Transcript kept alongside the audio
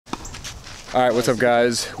All right, what's up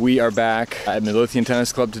guys? We are back at Midlothian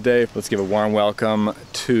Tennis Club today. Let's give a warm welcome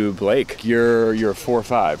to Blake. You're a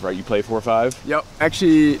 4-5, right? You play 4-5? Yep.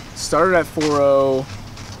 Actually started at 4-0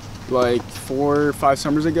 like 4 or 5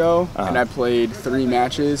 summers ago, and I played 3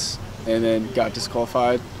 matches and then got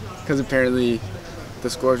disqualified because apparently the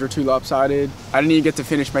scores were too lopsided. I didn't even get to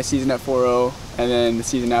finish my season at 4-0, and then the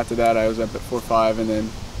season after that I was up at 4-5, and then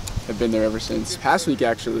I've been there ever since. Past week,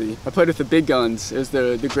 actually, I played with the big guns. It was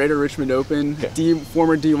the Greater Richmond Open.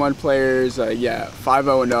 Former D1 players, yeah,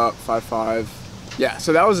 5-0 and up, 5-5. Yeah,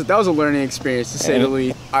 so that was a learning experience to say the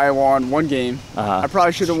least. I won 1 game. I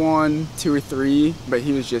probably should have won 2 or 3, but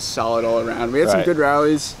he was just solid all around. We had some good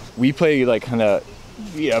rallies. We play like kind of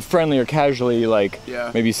friendly or casually, like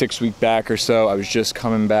maybe 6 weeks back or so. I was just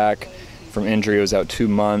coming back from injury. I was out 2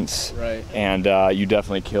 months, and you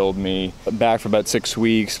definitely killed me. Back for about 6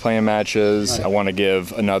 weeks, playing matches. I want to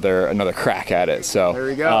give another crack at it. So there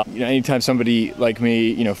we go. Anytime somebody like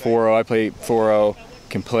me, 4-0, I play 4-0,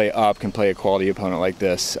 can play a quality opponent like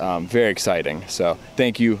this. Very exciting. So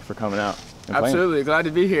thank you for coming out. Absolutely, glad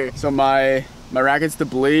to be here. So my racket's the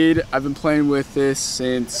Blade. I've been playing with this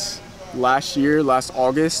since last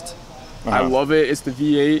August. I love it. It's the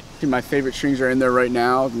V8. My favorite strings are in there right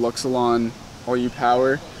now. The Luxilon All You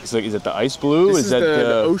Power. Is it the ice blue? This is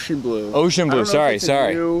the ocean blue. Ocean blue. Sorry.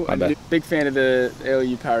 I'm a big fan of the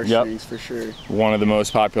ALU Power strings for sure. One of the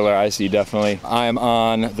most popular I see, definitely. I am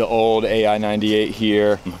on the old AI98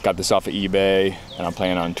 here. Got this off of eBay, and I'm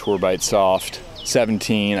playing on Tour Bite Soft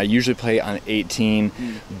 17. I usually play on 18,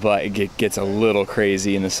 but it gets a little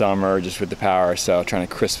crazy in the summer just with the power, so trying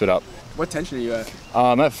to crisp it up. What tension are you at?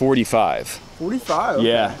 I'm at 45. 45? Okay.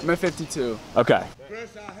 Yeah. I'm at 52. Okay.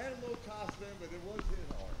 Chris, I had a little toss then, but it was hit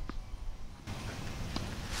hard.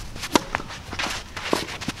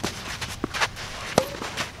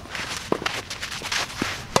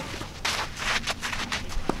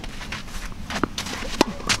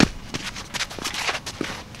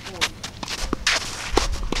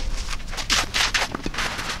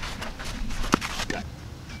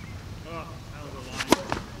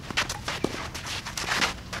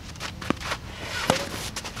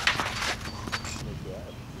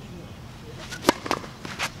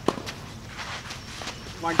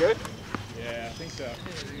 Am I good? Yeah, I think so.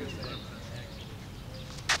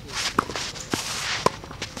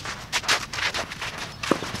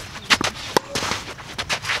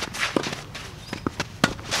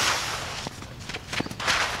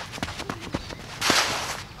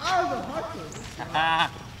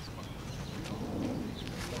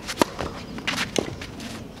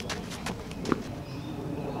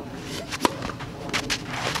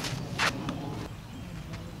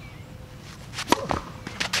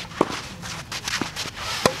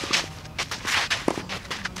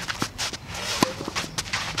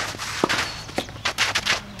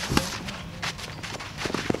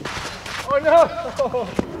 Oh no!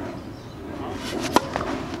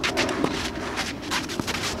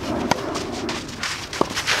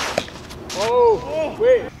 Oh,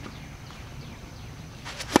 wait.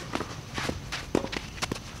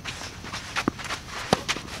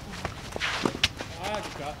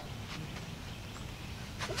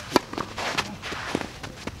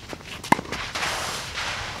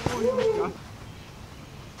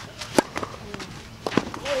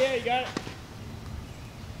 Oh yeah, you got it.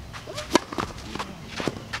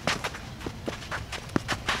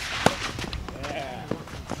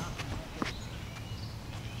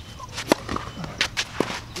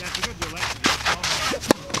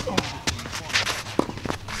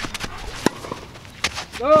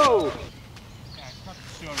 Go!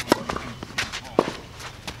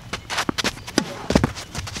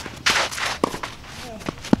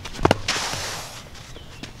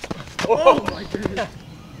 Oh my goodness!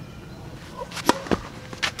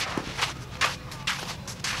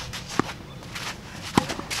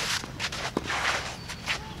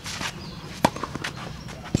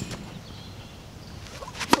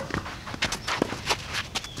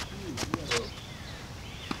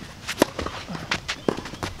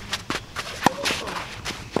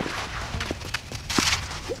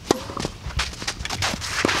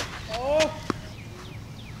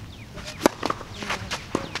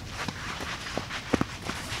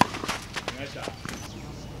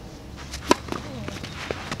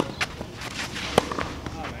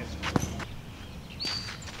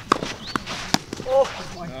 Oh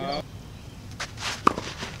my God.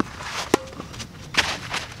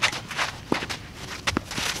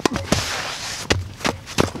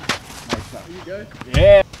 Nice shot. Are you good?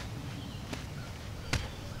 Yeah.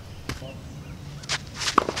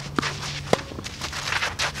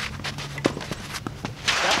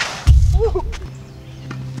 Woo!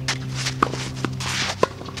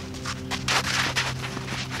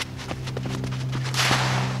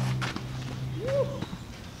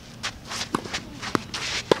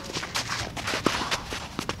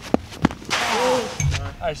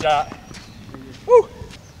 Nice shot. Woo!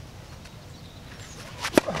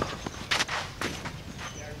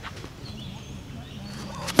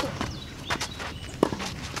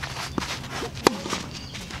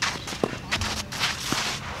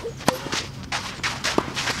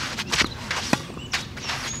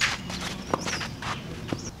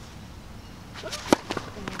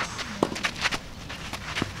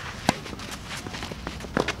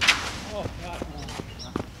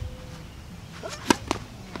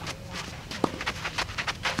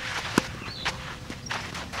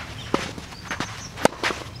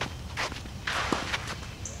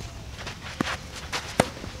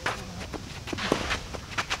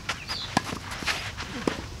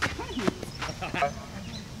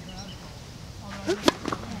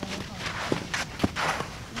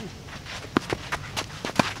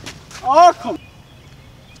 Oh, come on.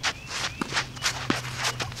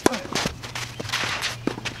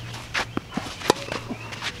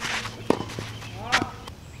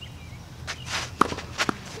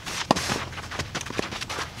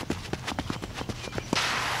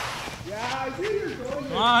 Yeah, I see you're going.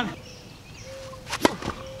 Come on.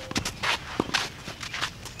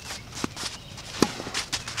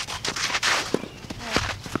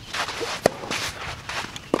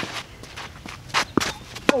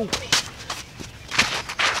 Oh.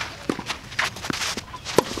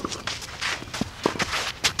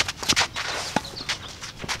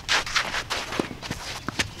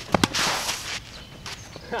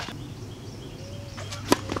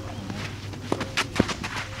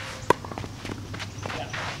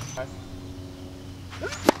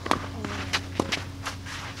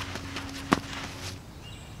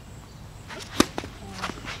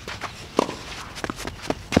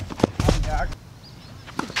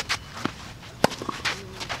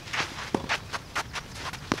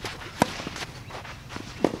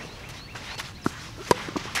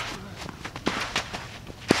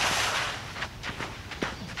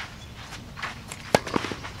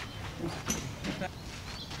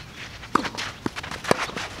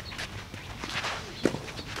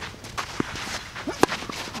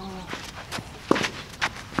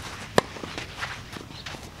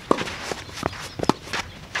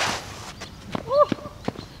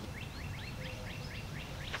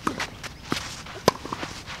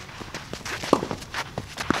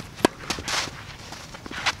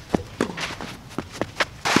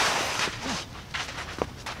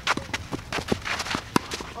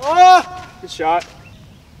 Oh, good shot.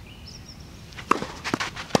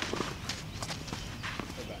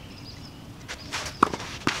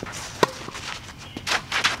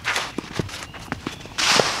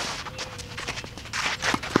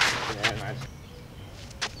 Yeah, nice.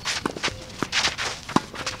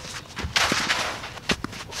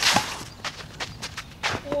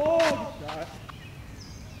 Oh, good shot.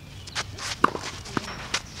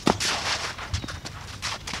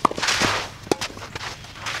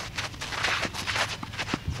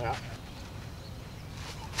 Yeah.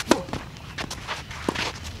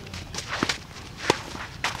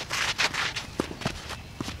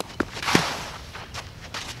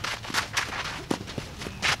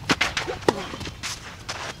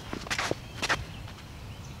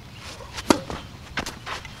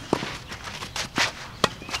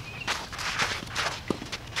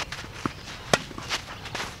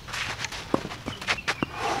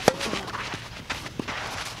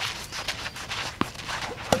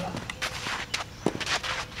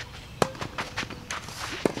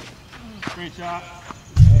 Great shot.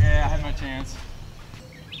 Yeah, I had my chance.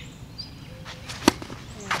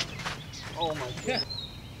 Oh my God.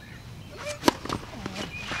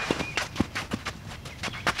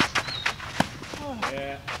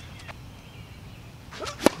 Yeah.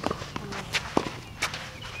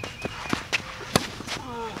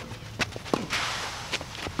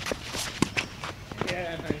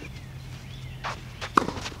 Yeah, nice.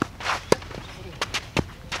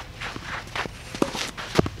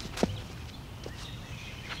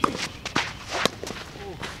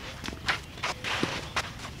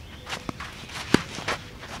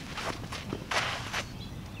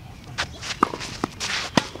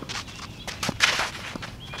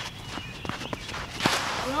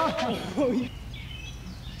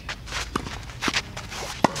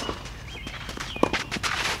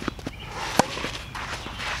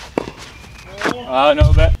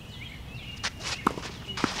 No bet.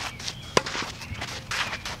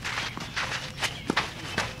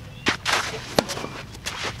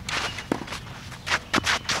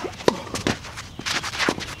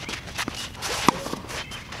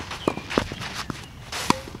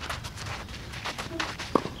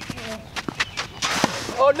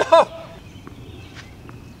 Oh no!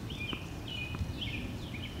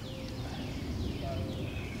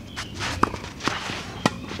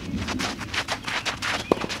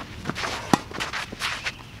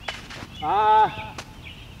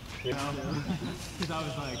 I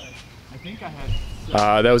was like, I think I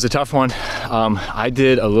had... that was a tough one. I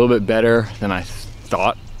did a little bit better than I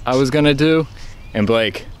thought I was gonna do. And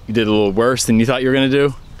Blake, you did a little worse than you thought you were gonna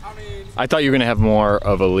do. I thought you were gonna have more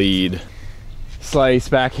of a lead. Slice,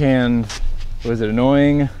 backhand, was it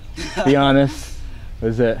annoying? Be honest.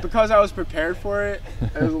 Was it? Because I was prepared for it,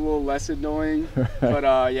 it was a little less annoying. But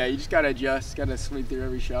yeah, you just gotta adjust, gotta swing through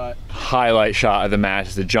every shot. Highlight shot of the match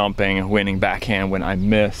is the jumping, winning backhand when I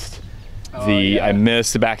missed I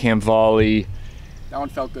missed the backhand volley. That one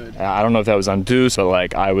felt good. I don't know if that was on deuce, but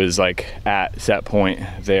like I was like at set point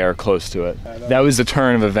there, close to it. That was the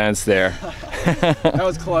turn of events there. That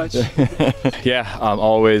was clutch. Yeah,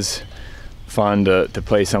 always fun to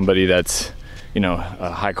play somebody that's, you know,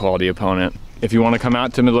 a high quality opponent. If you want to come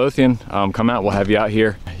out to Midlothian, come out. We'll have you out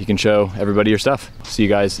here. You can show everybody your stuff. See you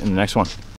guys in the next one.